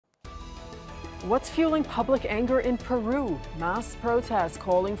What's fueling public anger in Peru? Mass protests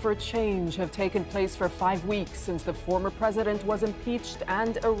calling for change have taken place for 5 weeks since the former president was impeached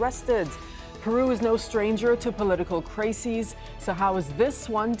and arrested. Peru is no stranger to political crises, so how is this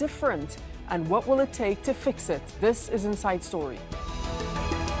one different? And what will it take to fix it? This is Inside Story.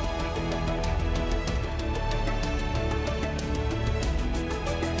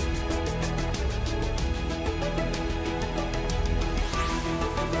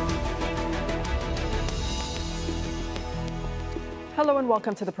 Hello and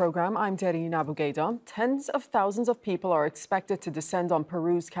welcome to the program. I'm Dareen Abughaida. Tens of thousands of people are expected to descend on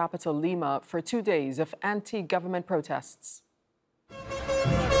Peru's capital, Lima, for 2 days of anti-government protests.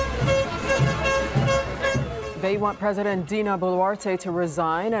 They want President Dina Boluarte to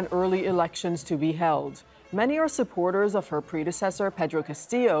resign and early elections to be held. Many are supporters of her predecessor, Pedro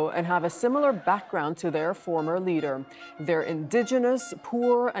Castillo, and have a similar background to their former leader. They're indigenous,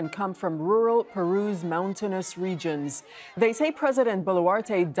 poor, and come from rural Peru's mountainous regions. They say President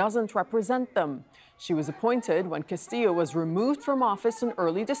Boluarte doesn't represent them. She was appointed when Castillo was removed from office in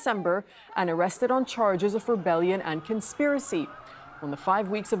early December and arrested on charges of rebellion and conspiracy. On the 5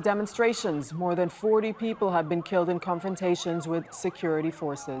 weeks of demonstrations, more than 40 people have been killed in confrontations with security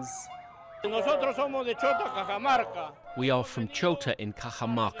forces. We are from Chota in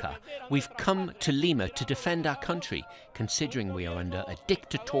Cajamarca. We've come to Lima to defend our country, considering we are under a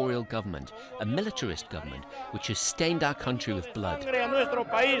dictatorial government, a militarist government, which has stained our country with blood.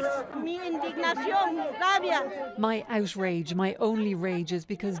 My outrage, my only rage, is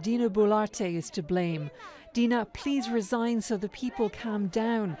because Dina Boluarte is to blame. Dina, please resign so the people calm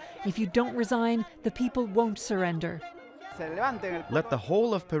down. If you don't resign, the people won't surrender. Let the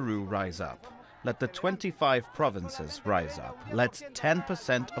whole of Peru rise up. Let the 25 provinces rise up. Let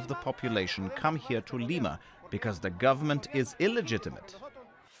 10% of the population come here to Lima because the government is illegitimate.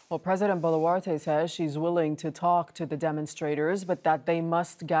 Well, President Boluarte says she's willing to talk to the demonstrators, but that they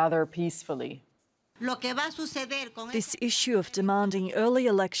must gather peacefully. This issue of demanding early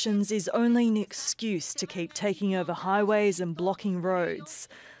elections is only an excuse to keep taking over highways and blocking roads.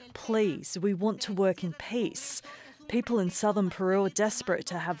 Please, we want to work in peace. People in southern Peru are desperate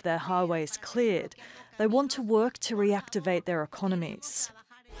to have their highways cleared. They want to work to reactivate their economies.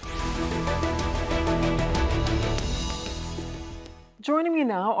 Joining me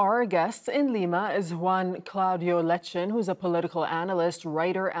now, our guest in Lima is Juan Claudio Lechin, who's a political analyst,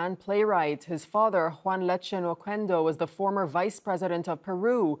 writer, and playwright. His father, Juan Lechin Oquendo, was the former vice president of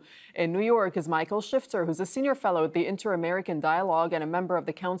Peru. In New York is Michael Shifter, who's a senior fellow at the Inter-American Dialogue and a member of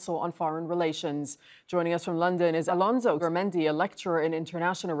the Council on Foreign Relations. Joining us from London is Alonso Gurmendi, a lecturer in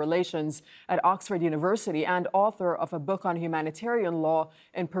international relations at Oxford University and author of a book on humanitarian law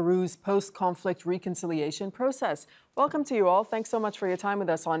in Peru's post-conflict reconciliation process. Welcome to you all. Thanks so much for your time with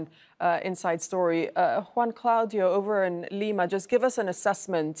us on Inside Story. Juan Claudio, over in Lima, just give us an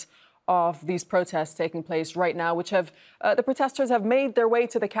assessment of these protests taking place right now, which have the protesters have made their way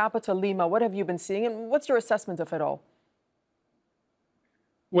to the capital, Lima. What have you been seeing, and what's your assessment of it all?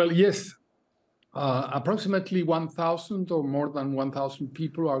 Well, yes, approximately 1,000 or more than 1,000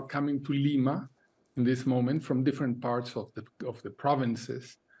 people are coming to Lima in this moment from different parts of the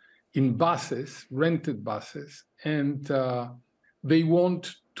provinces, in buses, rented buses, and they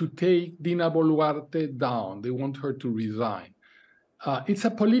want to take Dina Boluarte down. They want her to resign. It's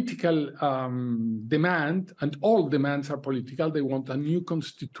a political demand, and all demands are political. They want a new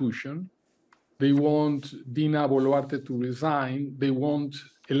constitution. They want Dina Boluarte to resign. They want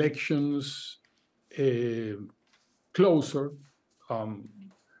elections closer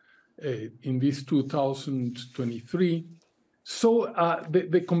in this 2023. So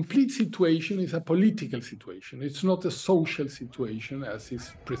the complete situation is a political situation. It's not a social situation as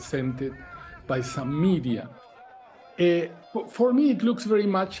is presented by some media. For me, it looks very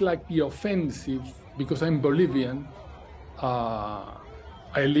much like the offensive, because I'm Bolivian. I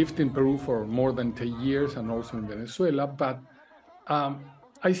lived in Peru for more than 10 years and also in Venezuela, but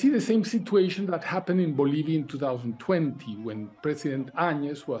I see the same situation that happened in Bolivia in 2020 when President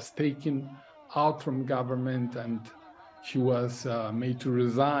Áñez was taken out from government and she was made to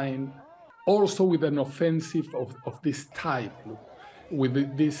resign, also with an offensive of this type, with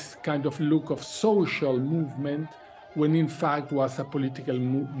this kind of look of social movement, when in fact was a political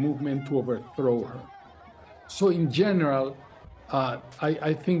movement to overthrow her. So in general,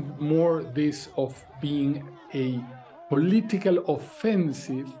 I think more this of being a political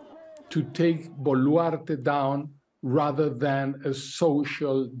offensive to take Boluarte down rather than a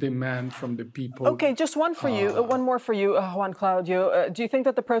social demand from the people. Okay, just one more for you, Juan Claudio. Do you think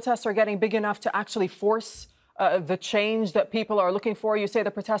that the protests are getting big enough to actually force the change that people are looking for? You say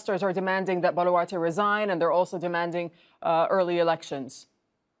the protesters are demanding that Boluarte resign, and they're also demanding early elections.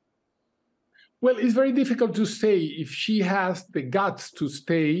 Well, it's very difficult to say. If she has the guts to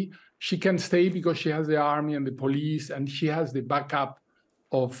stay, she can stay because she has the army and the police, and she has the backup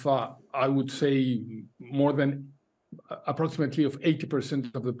of, I would say, more than approximately of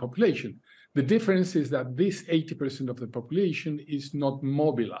 80% of the population. The difference is that this 80% of the population is not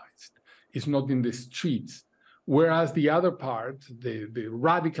mobilized, is not in the streets, whereas the other part, the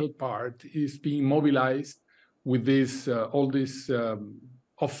radical part, is being mobilized with this all this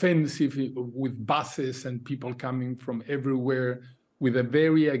offensive with buses and people coming from everywhere with a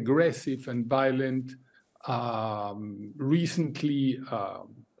very aggressive and violent recently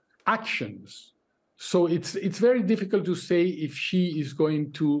actions. So it's very difficult to say if she is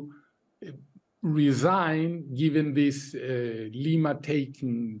going to resign given this Lima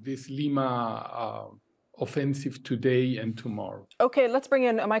offensive today and tomorrow. Okay, let's bring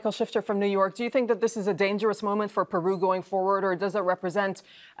in Michael Shifter from New York. Do you think that this is a dangerous moment for Peru going forward, or does it represent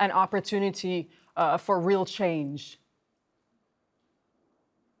an opportunity for real change?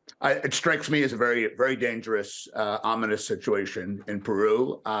 It strikes me as a very, very dangerous, ominous situation in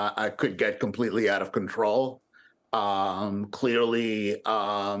Peru. It could get completely out of control. Clearly,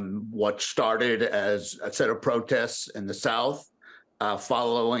 what started as a set of protests in the South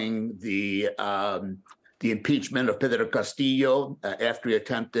following the impeachment of Pedro Castillo after he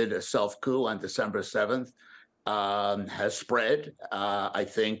attempted a self-coup on December 7th has spread. I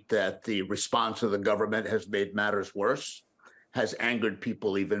think that the response of the government has made matters worse, has angered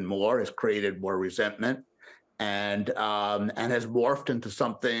people even more, has created more resentment, and has morphed into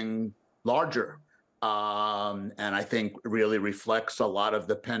something larger. And I think really reflects a lot of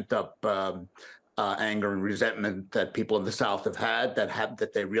the pent-up anger and resentment that people in the South have had,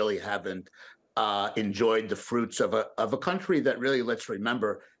 that they really haven't enjoyed the fruits of a country that really, let's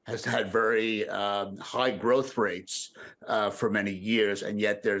remember, has had very high growth rates for many years, and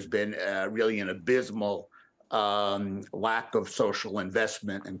yet there's been really an abysmal lack of social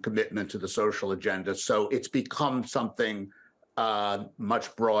investment and commitment to the social agenda. So it's become something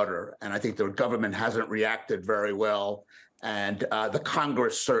much broader, and I think the government hasn't reacted very well. And the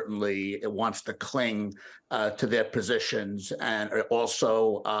Congress certainly wants to cling to their positions, and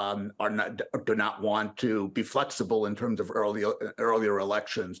also do not want to be flexible in terms of earlier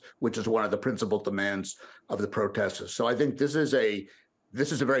elections, which is one of the principal demands of the protesters. So I think this is a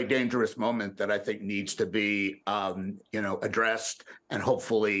very dangerous moment that I think needs to be addressed, and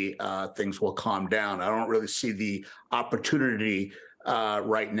hopefully things will calm down. I don't really see the opportunity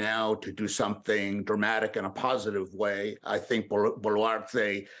right now to do something dramatic in a positive way. I think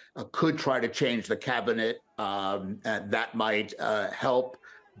Boluarte could try to change the cabinet, and that might help,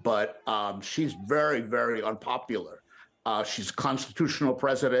 but she's very, very unpopular. She's constitutional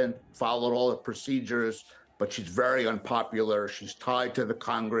president, followed all the procedures, but she's very unpopular. She's tied to the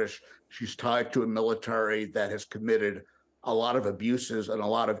Congress. She's tied to a military that has committed a lot of abuses, and a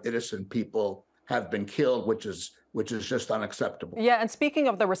lot of innocent people have been killed, which is just unacceptable. Yeah, and speaking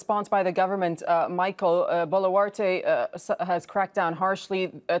of the response by the government, Michael, Boluarte has cracked down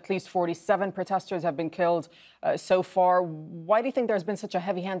harshly. At least 47 protesters have been killed so far. Why do you think there's been such a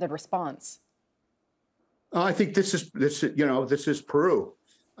heavy-handed response? I think this is Peru.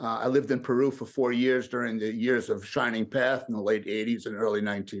 I lived in Peru for 4 years during the years of Shining Path in the late 80s and early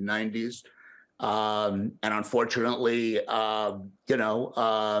 1990s. And unfortunately, the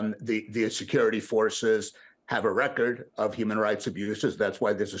security forces have a record of human rights abuses. That's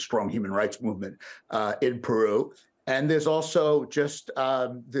why there's a strong human rights movement in Peru. And there's also just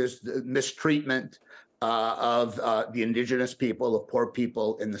there's the mistreatment of the indigenous people, of poor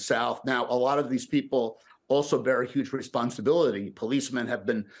people in the South. Now, a lot of these people also bear a huge responsibility. Policemen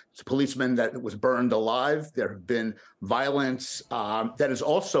that was burned alive. There have been violence that is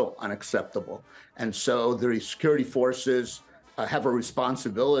also unacceptable. And so the security forces have a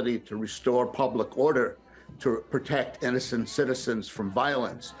responsibility to restore public order, to protect innocent citizens from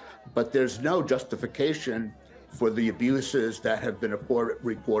violence. But there's no justification for the abuses that have been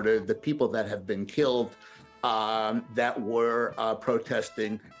reported, the people that have been killed, that were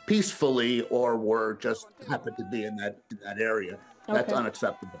protesting peacefully or were just happened to be in that area. That's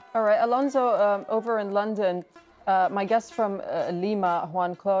unacceptable. All right, Alonso, over in London, my guest from Lima,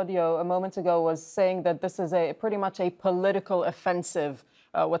 Juan Claudio, a moment ago was saying that this is pretty much a political offensive,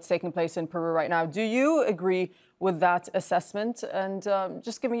 what's taking place in Peru right now. Do you agree with that assessment? And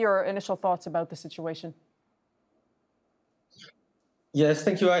just give me your initial thoughts about the situation. Yes,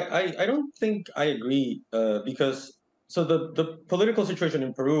 thank you. I don't think I agree because the political situation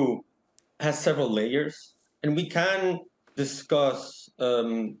in Peru has several layers. and we can discuss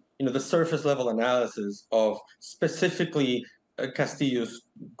the surface level analysis of specifically Castillo's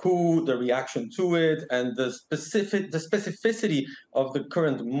coup, the reaction to it, and the specificity of the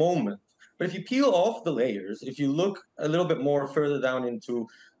current moment. But if you peel off the layers, if you look a little bit more further down into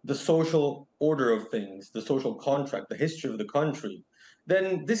the social order of things, the social contract, the history of the country,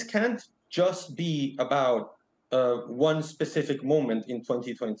 then this can't just be about one specific moment in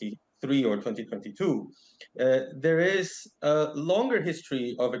 2023 or 2022. There is a longer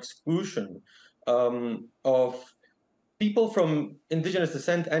history of exclusion of people from indigenous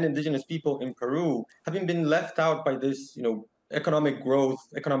descent and indigenous people in Peru having been left out by this, economic growth,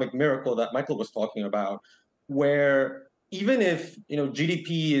 economic miracle that Michael was talking about, where even if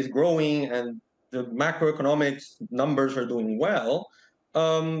GDP is growing and the macroeconomic numbers are doing well,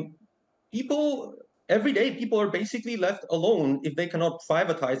 everyday people are basically left alone if they cannot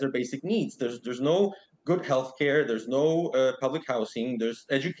privatize their basic needs. There's no good healthcare, there's no public housing,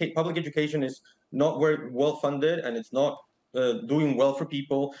 public education is not well funded, and it's not doing well for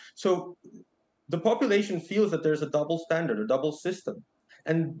people. So the population feels that there's a double standard, a double system.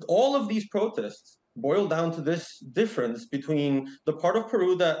 And all of these protests boil down to this difference between the part of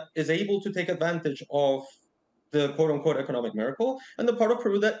Peru that is able to take advantage of the quote-unquote economic miracle, and the part of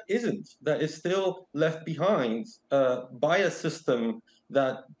Peru that isn't, that is still left behind by a system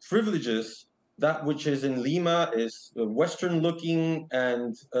that privileges that which is in Lima, is Western-looking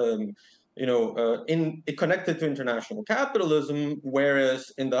and connected to international capitalism,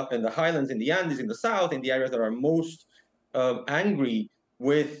 whereas in the highlands, in the Andes, in the south, in the areas that are most angry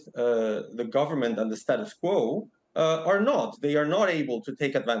with the government and the status quo, are not. They are not able to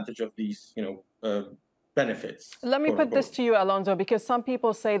take advantage of these, benefits. Let me put this to you, Alonso, because some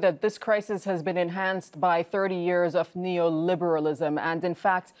people say that this crisis has been enhanced by 30 years of neoliberalism. And in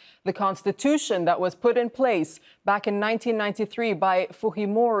fact, the constitution that was put in place back in 1993 by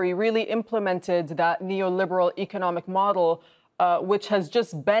Fujimori really implemented that neoliberal economic model, which has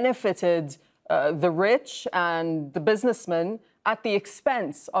just benefited the rich and the businessmen at the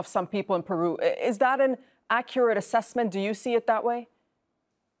expense of some people in Peru. Is that an accurate assessment? Do you see it that way?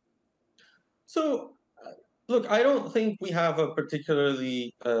 So, look, I don't think we have a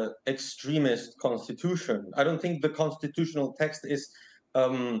particularly extremist constitution. I don't think the constitutional text is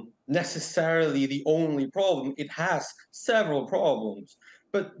necessarily the only problem. It has several problems,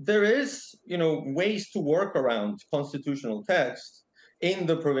 but there is, ways to work around constitutional text in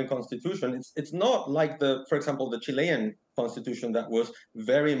the Peruvian constitution. It's not like for example, the Chilean constitution that was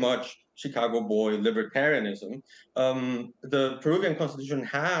very much Chicago boy libertarianism. The Peruvian constitution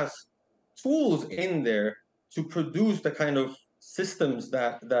has tools in there to produce the kind of systems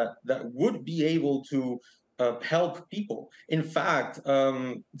that would be able to help people. In fact,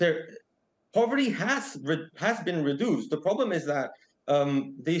 poverty has been reduced. The problem is that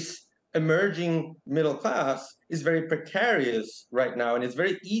this emerging middle class is very precarious right now, and it's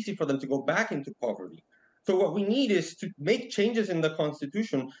very easy for them to go back into poverty. So what we need is to make changes in the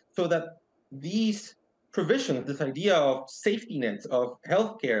constitution so that these provisions, this idea of safety nets, of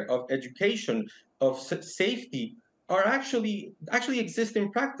healthcare, of education, of safety, are actually exist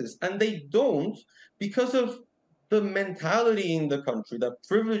in practice, and they don't because of the mentality in the country that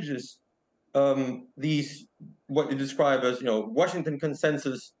privileges these what you describe as Washington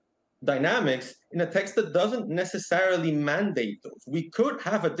consensus dynamics in a text that doesn't necessarily mandate those. We could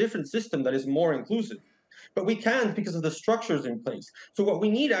have a different system that is more inclusive, but we can't because of the structures in place. So what we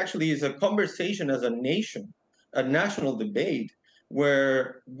need actually is a conversation as a nation, a national debate,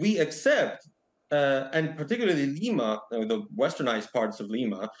 where we accept, and particularly Lima, the westernized parts of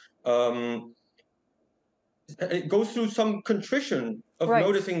Lima, it goes through some contrition of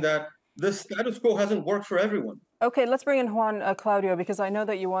noticing that the status quo hasn't worked for everyone. Okay, let's bring in Juan Claudio, because I know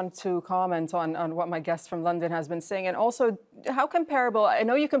that you want to comment on what my guest from London has been saying. And also, how comparable, I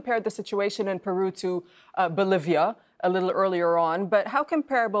know you compared the situation in Peru to Bolivia a little earlier on, but how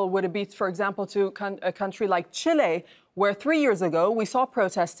comparable would it be, for example, to a country like Chile, where 3 years ago we saw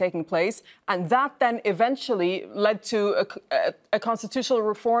protests taking place, and that then eventually led to a constitutional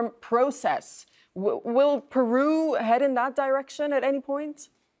reform process? Will Peru head in that direction at any point?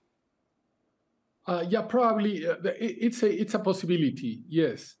 Yeah, probably. It's a possibility,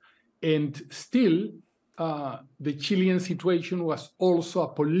 yes. And still, the Chilean situation was also a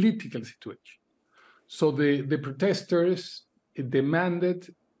political situation. So the protesters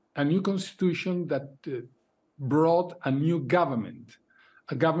demanded a new constitution that brought a new government,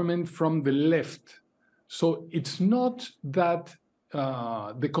 a government from the left. So it's not that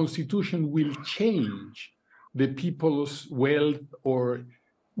the constitution will change the people's wealth or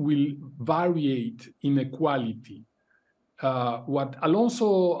will variate inequality. What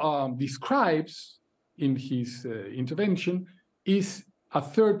Alonso describes in his intervention is a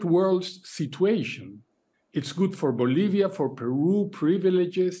third world situation. It's good for Bolivia, for Peru,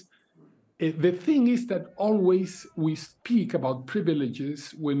 privileges. The thing is that always we speak about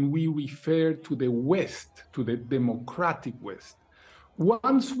privileges when we refer to the West, to the democratic West.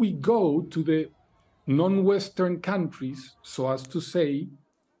 Once we go to the non-Western countries, so as to say,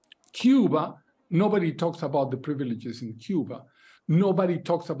 Cuba, nobody talks about the privileges in Cuba. Nobody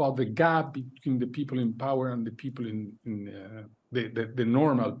talks about the gap between the people in power and the people the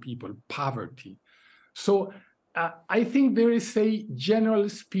normal people, poverty. So I think there is a general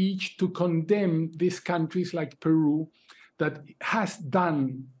speech to condemn these countries like Peru that has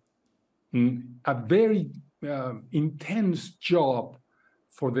done a very intense job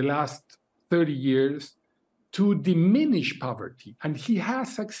for the last 30 years to diminish poverty. And he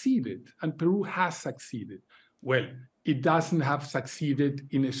has succeeded, and Peru has succeeded. Well, it doesn't have succeeded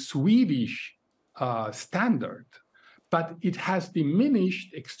in a Swedish standard, but it has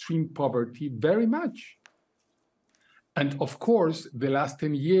diminished extreme poverty very much. And of course, the last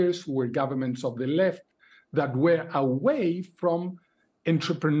 10 years were governments of the left that were away from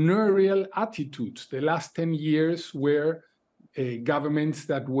entrepreneurial attitudes. The last 10 years were governments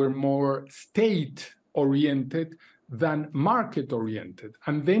that were more state-oriented than market-oriented.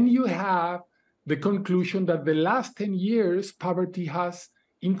 And then you have the conclusion that the last 10 years, poverty has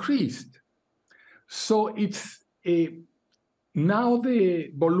increased. So it's now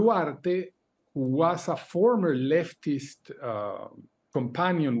the Boluarte, who was a former leftist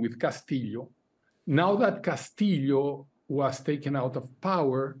companion with Castillo, now that Castillo was taken out of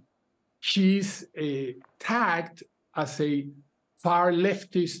power, she's tagged as a far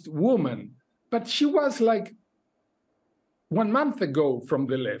leftist woman. But she was like 1 month ago from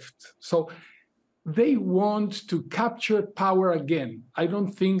the left. So they want to capture power again. I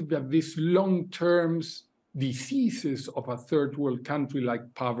don't think that these long-term diseases of a third world country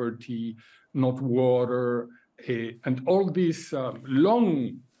like poverty, not water, and all these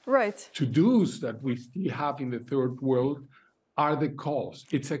long to-dos that we still have in the third world are the cause.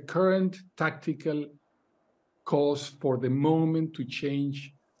 It's a current tactical cause for the moment to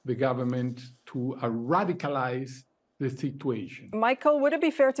change the government to radicalize the situation. Michael, would it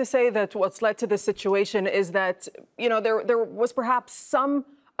be fair to say that what's led to this situation is that, you know, there was perhaps some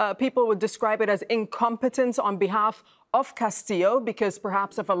people would describe it as incompetence on behalf of Castillo because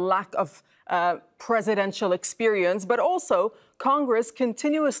perhaps of a lack of presidential experience, but also Congress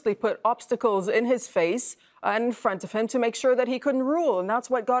continuously put obstacles in his face and in front of him to make sure that he couldn't rule. And that's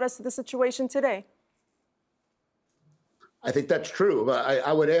what got us to the situation today. I think that's true.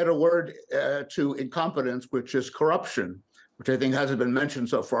 I would add a word to incompetence, which is corruption, which I think hasn't been mentioned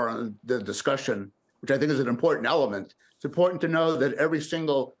so far in the discussion, which I think is an important element. It's important to know that every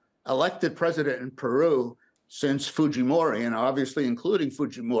single elected president in Peru since Fujimori, and obviously including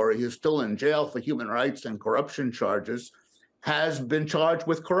Fujimori, who's still in jail for human rights and corruption charges, has been charged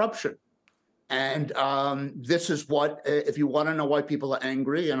with corruption. And this is what, if you want to know why people are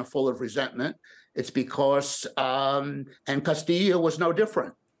angry and are full of resentment, it's because, and Castillo was no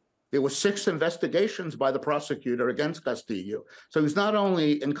different. There were 6 investigations by the prosecutor against Castillo. So he's not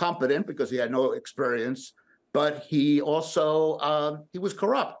only incompetent because he had no experience, but he also, he was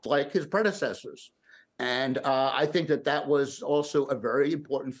corrupt like his predecessors. And I think that that was also a very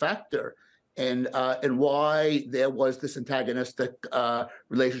important factor in why there was this antagonistic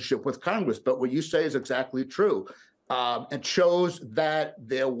relationship with Congress. But what you say is exactly true. It shows that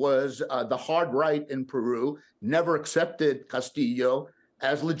there was the hard right in Peru never accepted Castillo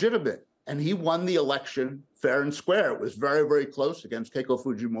as legitimate. And he won the election fair and square. It was very, very close against Keiko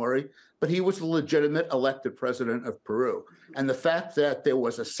Fujimori, but he was the legitimate elected president of Peru. And the fact that there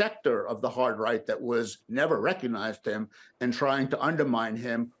was a sector of the hard right that was never recognized him and trying to undermine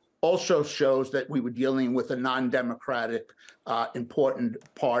him also shows that we were dealing with a non-democratic, important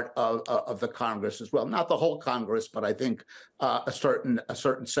part of the Congress as well. Not the whole Congress, but I think a certain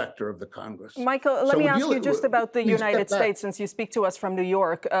sector of the Congress. Michael, let me ask you just about the United States, since you speak to us from New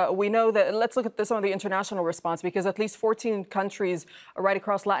York. We know that, let's look at some of the international response, because at least 14 countries right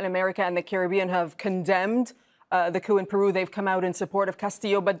across Latin America and the Caribbean have condemned the coup in Peru. They've come out in support of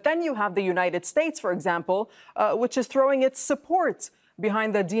Castillo. But then you have the United States, for example, which is throwing its support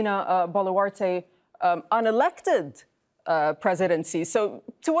behind the Dina Boluarte unelected presidency. So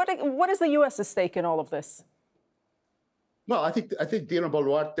to what is the U.S.'s stake in all of this? Well, I think Dina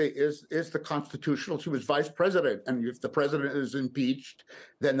Boluarte is the constitutional. She was vice president, and if the president is impeached,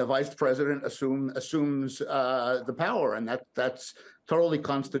 then the vice president assumes the power, and that's totally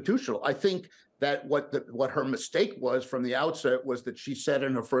constitutional. I think that what her mistake was from the outset was that she said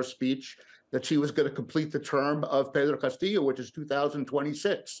in her first speech that she was going to complete the term of Pedro Castillo, which is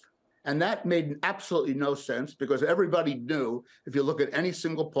 2026. And that made absolutely no sense, because everybody knew, if you look at any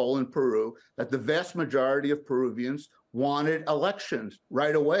single poll in Peru, that the vast majority of Peruvians wanted elections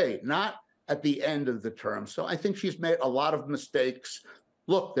right away, not at the end of the term. So I think she's made a lot of mistakes.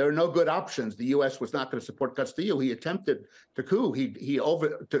 Look, there are no good options. The U.S. was not going to support Castillo. He attempted to coup. He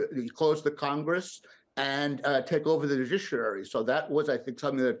closed the Congress and take over the judiciary. So that was, I think,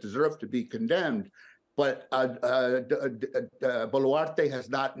 something that deserved to be condemned. But Boluarte has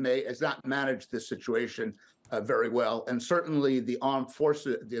not managed this situation very well, and certainly the armed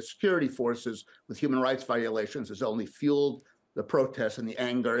forces, the security forces, with human rights violations, has only fueled the protests and the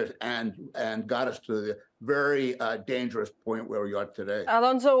anger and got us to the very dangerous point where we are today.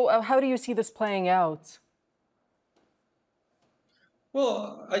 Alonso, how do you see this playing out?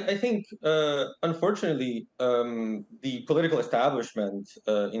 Well, I think, unfortunately, the political establishment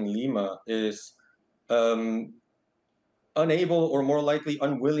in Lima is unable, or more likely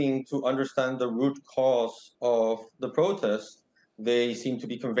unwilling, to understand the root cause of the protest. They seem to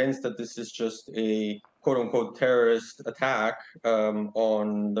be convinced that this is just a quote-unquote terrorist attack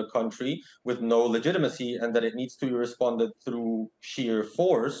on the country with no legitimacy, and that it needs to be responded through sheer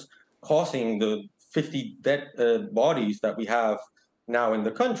force, causing the 50 dead bodies that we have now in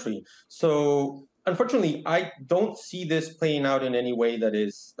the country. So unfortunately, I don't see this playing out in any way that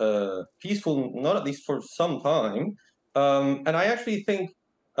is peaceful, not at least for some time. And I actually think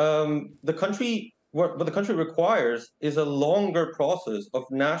what the country requires is a longer process of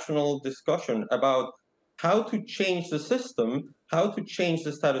national discussion about how to change the system, how to change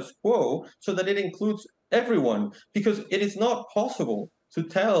the status quo, so that it includes everyone. Because it is not possible to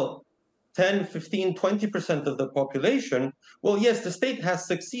tell 10, 15, 20% of the population, well, yes, the state has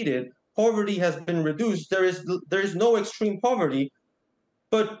succeeded, poverty has been reduced, there is no extreme poverty,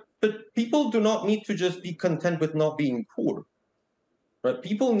 but people do not need to just be content with not being poor. Right?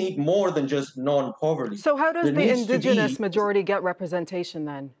 People need more than just non-poverty. So how does the indigenous majority get representation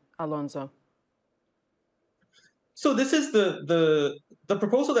then, Alonso? So this is the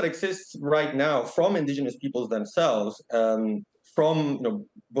proposal that exists right now from indigenous peoples themselves, from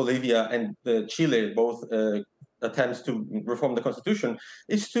Bolivia and Chile, both attempts to reform the constitution,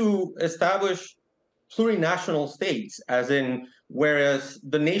 is to establish plurinational states, as in, whereas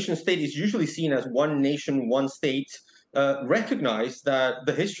the nation state is usually seen as one nation, one state, recognize that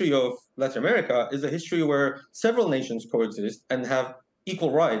the history of Latin America is a history where several nations coexist and have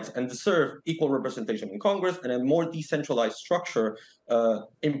equal rights and deserve equal representation in Congress and a more decentralized structure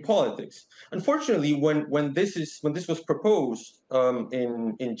in politics. Unfortunately, when this was proposed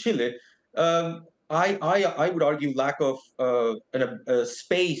in Chile, I would argue lack of a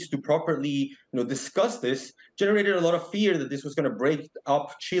space to properly discuss this generated a lot of fear that this was going to break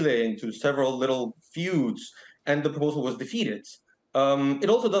up Chile into several little feuds, and the proposal was defeated. It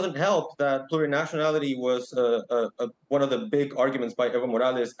also doesn't help that plurinationality was one of the big arguments by Evo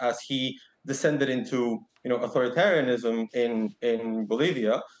Morales as he descended into authoritarianism in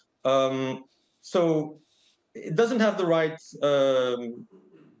Bolivia. So it doesn't have the right.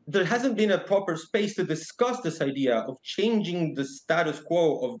 There hasn't been a proper space to discuss this idea of changing the status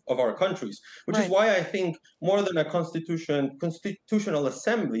quo of our countries, which is why I think more than a constitutional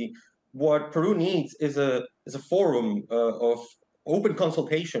assembly, what Peru needs is a forum of open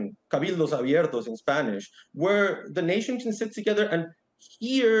consultation, cabildos abiertos in Spanish, where the nation can sit together and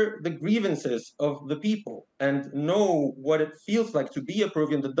hear the grievances of the people and know what it feels like to be a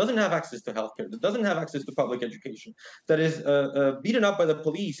Peruvian that doesn't have access to healthcare, that doesn't have access to public education, that is beaten up by the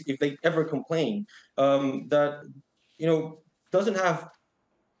police if they ever complain, that doesn't have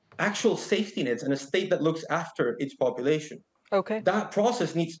actual safety nets and a state that looks after its population. Okay. That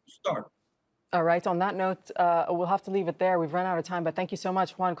process needs to start. All right. On that note, we'll have to leave it there. We've run out of time, but thank you so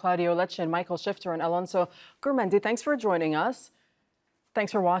much, Juan Claudio Lechin, Michael Shifter, and Alonso Gurmendi. Thanks for joining us.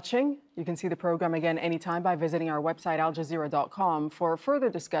 Thanks for watching. You can see the program again anytime by visiting our website, aljazeera.com. For further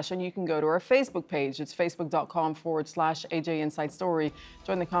discussion, you can go to our Facebook page. It's facebook.com/AJ Inside Story.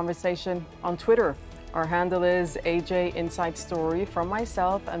 Join the conversation on Twitter. Our handle is AJ Inside Story. From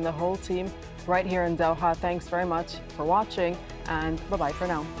myself and the whole team right here in Doha, thanks very much for watching, and bye-bye for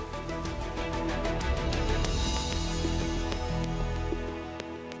now.